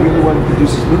got paid really well to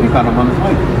produce this movie about a month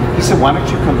late. He said, why don't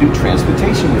you come do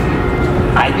transportation with me?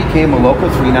 I became a local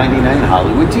 $3.99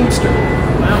 Hollywood Teamster.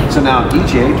 Wow. So now I'm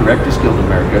DJ, Directors Guild of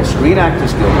America, Screen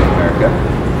Actors Guild of America,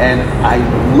 and I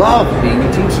love being a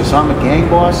Teamster. So I'm a gang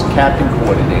boss, captain,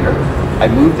 coordinator. I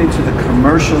moved into the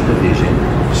commercial division.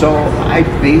 So I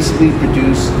basically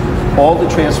produce all the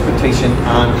transportation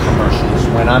on commercials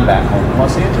when I'm back home in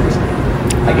Los Angeles.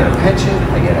 I get a pension,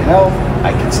 I get a health,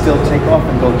 I can still take off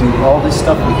and go do all this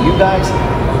stuff with you guys.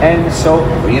 And so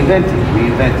reinventing.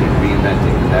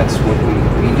 And that's what we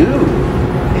do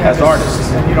as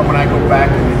artists. And you know, when I go back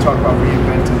and we talk about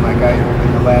reinventing, like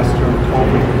in the last year of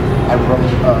COVID, I wrote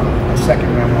a second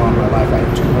memoir of my life. I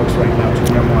have 2 books right now,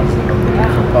 2 memoirs that are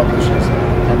looking for publishers.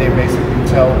 And they basically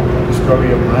tell the story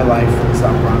of my life from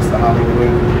South Bronx to Hollywood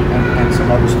and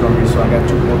some other stories. So I got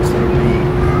 2 books that will be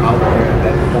out there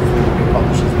that hopefully will be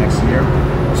published next year.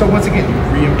 So once again,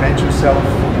 reinvent yourself.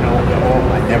 You know,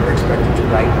 I never expected to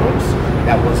write books.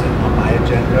 That wasn't on my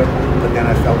agenda. But then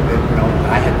I felt that, you know,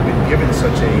 I had been given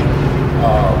such a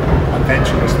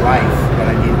adventurous life that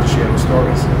I needed to share the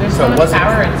stories. There's so so much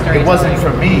power in storytelling. it wasn't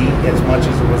for me as much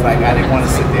as it was like I didn't want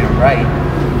to sit there and write,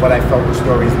 but I felt the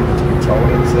stories needed to be told,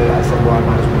 and so I said, well, I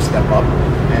might as well step up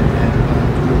and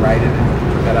do writing and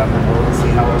put that out in the world and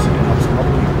see how else it can help some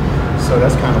other people. So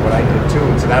that's kind of what I did too.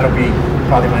 And so that'll be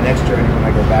probably my next journey when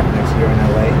I go back next year in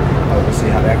LA. We'll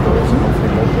see how that goes, and hopefully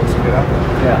both books will get out there.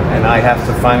 Yeah, and I have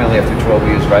to finally, after 12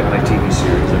 years, write my TV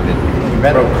series. I've been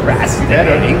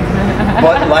procrastinating.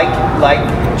 But like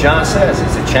John says,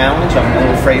 it's a challenge. I'm a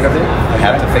little afraid of it. I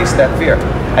have to face that fear.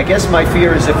 I guess my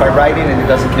fear is if I write it and it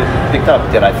doesn't get picked up,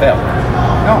 did I fail?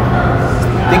 No.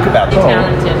 Think about Be that.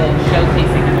 talented and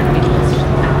showcasing other people's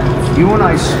talents. You and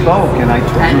I spoke, and I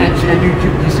told you. And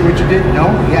you see what you did? No?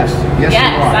 Yes. Yes,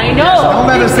 Yes, you are. I know. Don't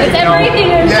let us say It's no. everything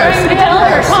I'm Yes. trying to tell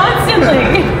her Yes.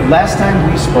 constantly. Last time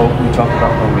we spoke, we talked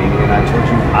about Romania, and I told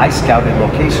you I scouted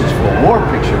locations for a war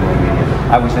picture in Romania.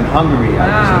 I was in Hungary, I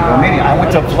was in Romania. I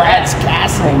went to Vlad's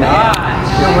Castle, man.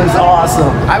 It was awesome.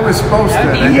 I was supposed to.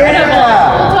 Yeah.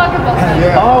 We'll talk about that.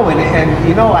 Yeah. Oh, and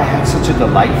you know, I had such a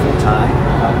delightful time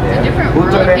out there. A different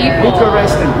world of people.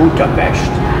 Bucharest and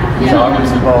Budapest. So I was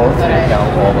both, you know,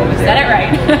 all over there. Said it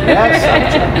right. Yes.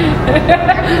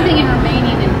 Everything in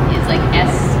Romanian is like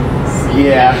S.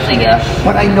 Yeah, Like yeah.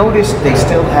 But I noticed they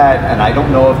still had, and I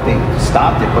don't know if they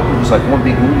stopped it, but it was like one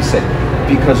big movie set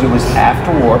because it was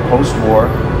after war, post-war.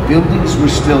 Buildings were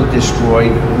still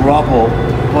destroyed, rubble,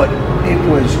 but it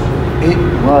was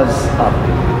a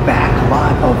back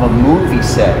lot of a movie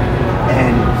set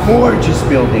and gorgeous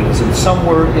buildings, and some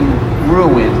were in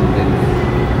ruin.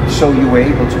 And so you were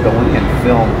able to go in and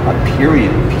film a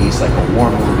period piece, like a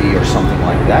war movie or something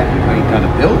like that. You ain't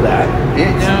gonna build that.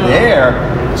 It's there.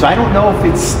 So I don't know if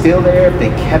it's still there, if they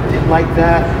kept it like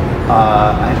that.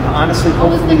 I honestly, What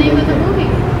was the name of the movie?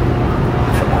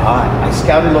 I forgot. I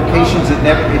scouted locations. It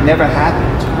never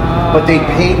happened. But they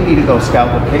paid me to go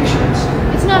scout locations.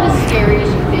 It's not as scary as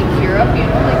you think Europe, you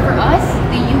know, like for us,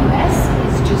 the US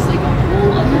is just like a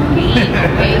whole other game,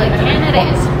 okay? Like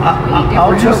Canada is way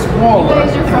I'll different. just You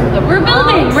guys are from the We're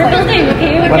building,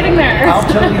 okay? We're getting there. I'll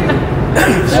tell you.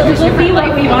 We'll be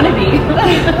like we want to be.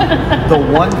 The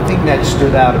one thing that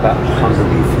stood out about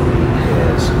Hungary for me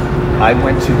is I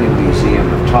went to the Museum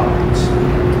of Tolerance.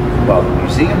 Well, the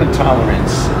Museum of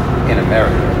Tolerance in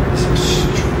America is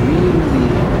extremely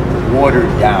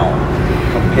watered down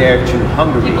compared to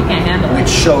Hungary, People can't handle which it.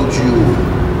 showed you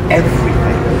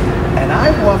everything. And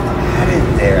I walked out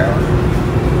of there.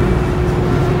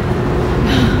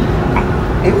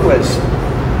 It was,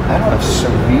 I don't know if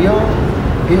surreal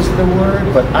is the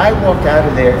word, but I walked out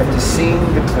of there after seeing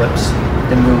the clips,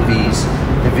 the movies,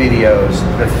 the videos,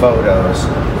 the photos,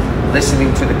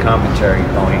 listening to the commentary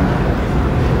going,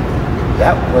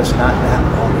 that was not that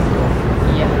long ago.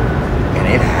 Yeah. And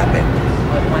it happened.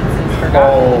 What once is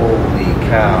forgotten. Holy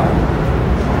cow.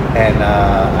 And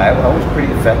I was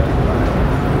pretty affected by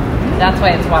it. That's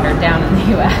why it's watered down in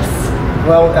the U.S.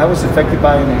 Well, I was affected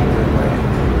by it in a good way.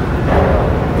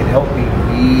 It helped me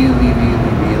really,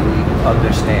 really, really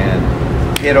understand,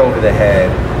 get over the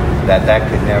head that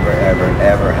could never, ever,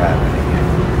 ever happen again.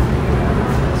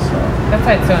 So. That's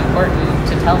why it's so important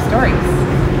to tell stories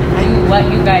and do what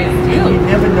you guys do. And you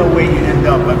never know where you end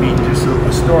up. I mean, just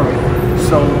a story.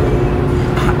 So,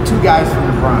 two guys from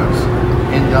the Bronx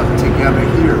end up together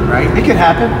here, right? It can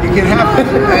happen. It can happen.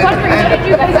 And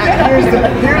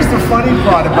here's the funny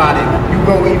part about it. You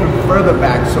go even further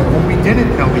back. So when we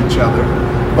didn't know each other,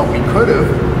 but we could have,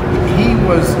 he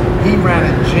ran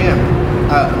a gym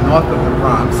north of the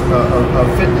Bronx, a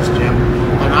fitness gym,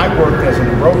 and I worked as an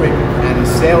aerobic and a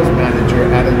sales manager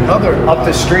at another up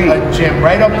the street gym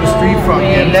right up the street from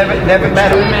him. Never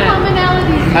met him.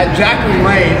 At Jacqueline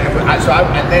Lane.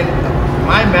 And then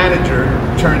my manager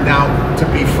turned out to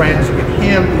be friends with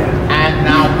him and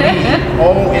now me,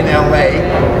 all in LA.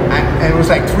 And it was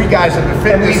like three guys in the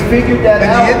fitness and we figured that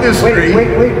out. The industry. Wait,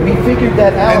 we figured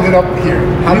that out. Ended up here.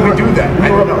 How did we do that? I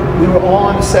don't know. We were all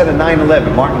on the set of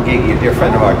 9/11. Martin Gagey, a dear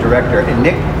friend of our director, and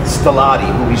Nick Stellati,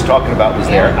 who he's talking about, was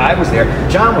there. I was there.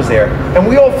 John was there. And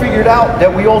we all figured out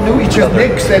that we all knew each other.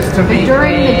 Nick says to me.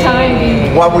 During the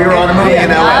time while we were on a movie in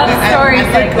LA. Stories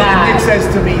like that. Nick says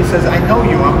to me, he says, I know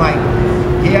you. I'm like,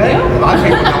 yeah, a lot of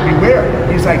people know me where.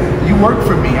 He's like, you work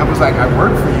for me. I was like, I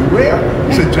work for you where?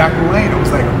 He said, Jacqueline Lane. I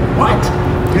was like, what?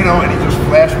 You know, and he just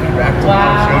flashed me back to when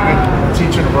I was younger,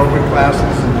 teaching aerobic classes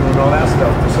and doing all that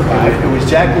stuff to survive. It was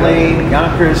Jack Lane,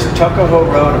 Yonkers, Tuckahoe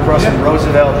Road, across from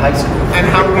Roosevelt High School. And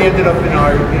how we ended up in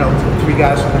our, three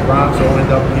guys from the Bronx all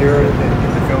end up here in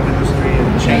the film industry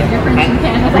and changed and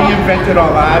reinvented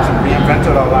our lives and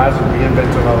reinvented our lives and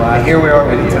reinvented our lives. And here we are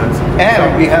with you.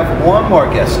 And we have one more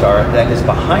guest star that is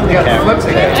behind the camera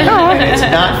today. And it's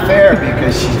not fair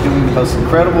because she's doing the most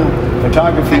incredible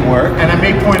photography work. And I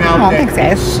may point out that thanks,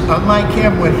 guys. Unlike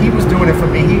him, when he was doing it for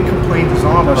me, he complained his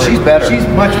arm. No, she's better. She's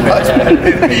much better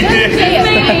than me. She's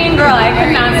my main girl. I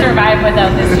could not survive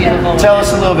without this beautiful woman. Tell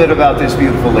us a little bit about this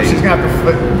beautiful lady. She's gonna have to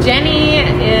flip. Jenny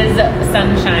is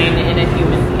sunshine in a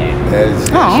human being.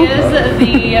 Oh. She is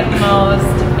the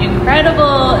most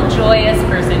incredible, joyous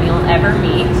person you'll ever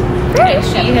meet. And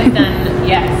she has done,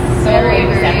 so Very,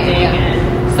 accepting and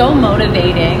so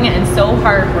motivating and so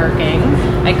hardworking.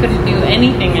 I couldn't do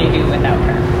anything I do without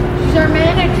her. She's our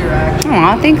manager, actually.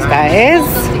 Aw, thanks, guys.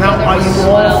 Now, are you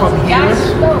all from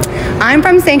here? I'm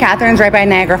from St. Catharines, right by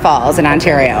Niagara Falls in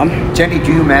Ontario. Jenny,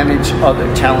 do you manage other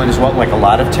talent as well? Like a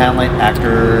lot of talent,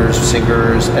 actors,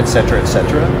 singers, etc.,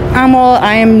 etc.? Well,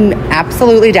 I'm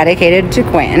absolutely dedicated to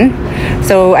Quinn.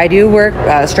 So I do work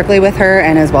strictly with her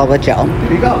and as well with Jill.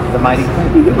 There you go, the mighty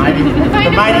Quinn. The mighty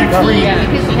three. Yeah,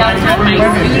 because she helps with my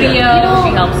studio,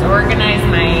 she helps organize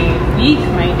my week,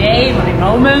 my day, my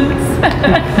moments.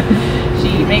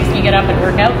 She makes me get up and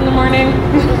work out in the morning.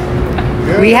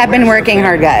 We have been working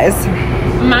hard, guys.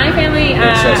 My family,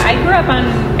 I grew up on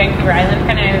Vancouver Island,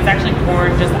 I was actually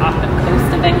born just off the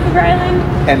coast of Vancouver Island.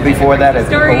 And before that, have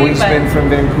you always been from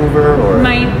Vancouver? Or?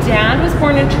 My dad was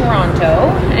born in Toronto,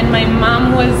 and my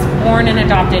mom was born and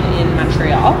adopted in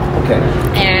Montreal. Okay.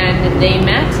 And they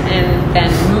met and then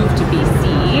moved to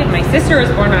BC. My sister was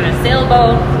born on a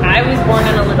sailboat. I was born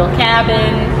in a little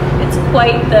cabin. It's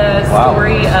quite the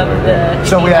story of the...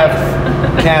 So we have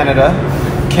Canada,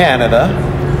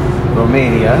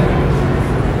 Romania,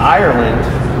 Ireland,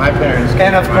 my parents,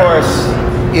 and of course,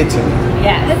 Italy.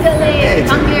 Yes. Italy,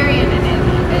 Hungarian, and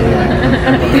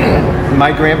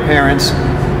My grandparents,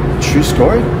 true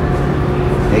story,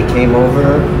 they came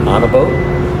over on a boat,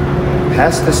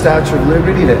 past the Statue of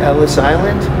Liberty to Ellis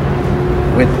Island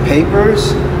with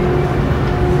papers,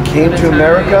 came to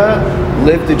America,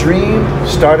 lived the dream,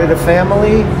 started a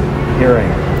family. Here I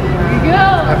am.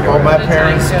 All my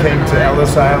parents came to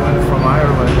Ellis Island from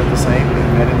Ireland at the same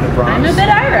and met in the Bronx. I'm a bit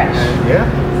Irish.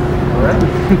 And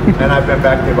and I've been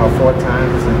back there about 4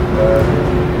 times, and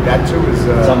that too is.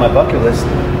 It's on my bucket list.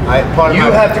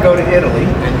 You have to go to Italy,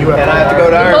 and you have and I have to go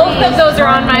to Ireland. Both of those are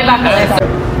on my bucket list.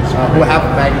 We'll have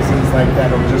magazines like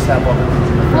that, or just have other things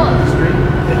in the film industry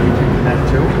that you can connect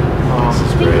to.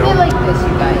 think of it like this,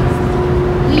 you guys.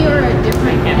 We are a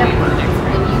different network, and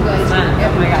you guys are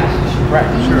Oh my gosh. Right,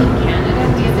 Being sure. in Canada,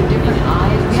 we have a different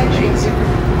eyes. We actually have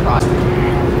different processes.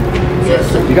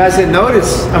 You guys didn't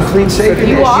notice? I'm clean shaven.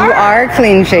 You are? You are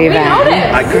clean shaven. We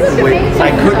noticed. I couldn't wait.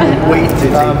 I couldn't wait to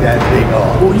take that thing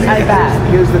off. I bet.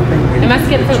 Here's the thing. It must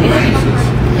get so easy.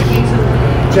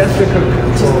 Jessica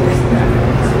controls that.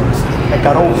 I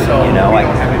got over it, you know.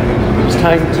 It was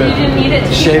time to You didn't need it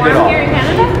to shave keep it warm off. here in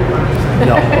Canada?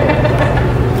 No.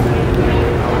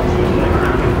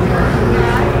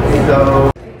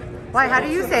 So, Why? How do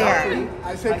you say it?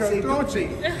 I say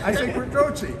Quattrochi. I say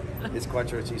Quattrochi. it's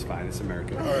Quattrochi's fine. It's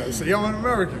American. All right, so you're an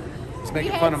American. It's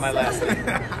making fun of my last name.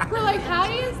 We're like, how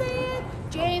do you say it?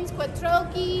 James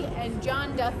Quattrochi and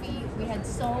John Duffy. We had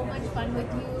so much fun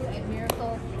with you at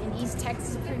Miracle in East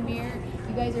Texas premiere.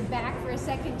 You guys are back for a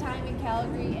second time in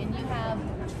Calgary, and you have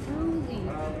truly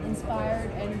inspired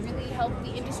and really helped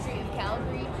the industry of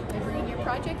Calgary by bringing your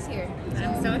projects here.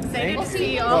 I'm so excited We'll to see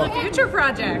see you all the again. future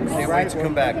projects. Can't wait to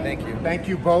come back. Thank you. Thank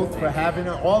you both for having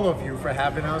us, all of you for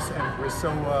having us, and we're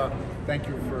so, thank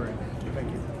you for it. Thank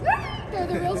you. They're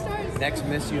the real stars. Next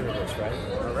Miss Universe, right?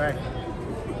 All right.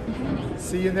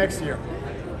 See you next year.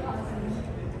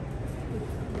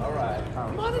 All right.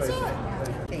 Come on inside.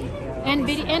 And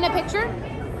video and a picture.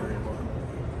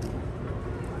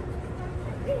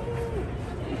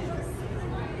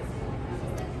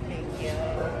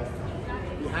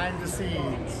 Behind the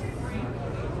scenes.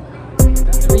 Real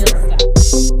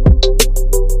stuff.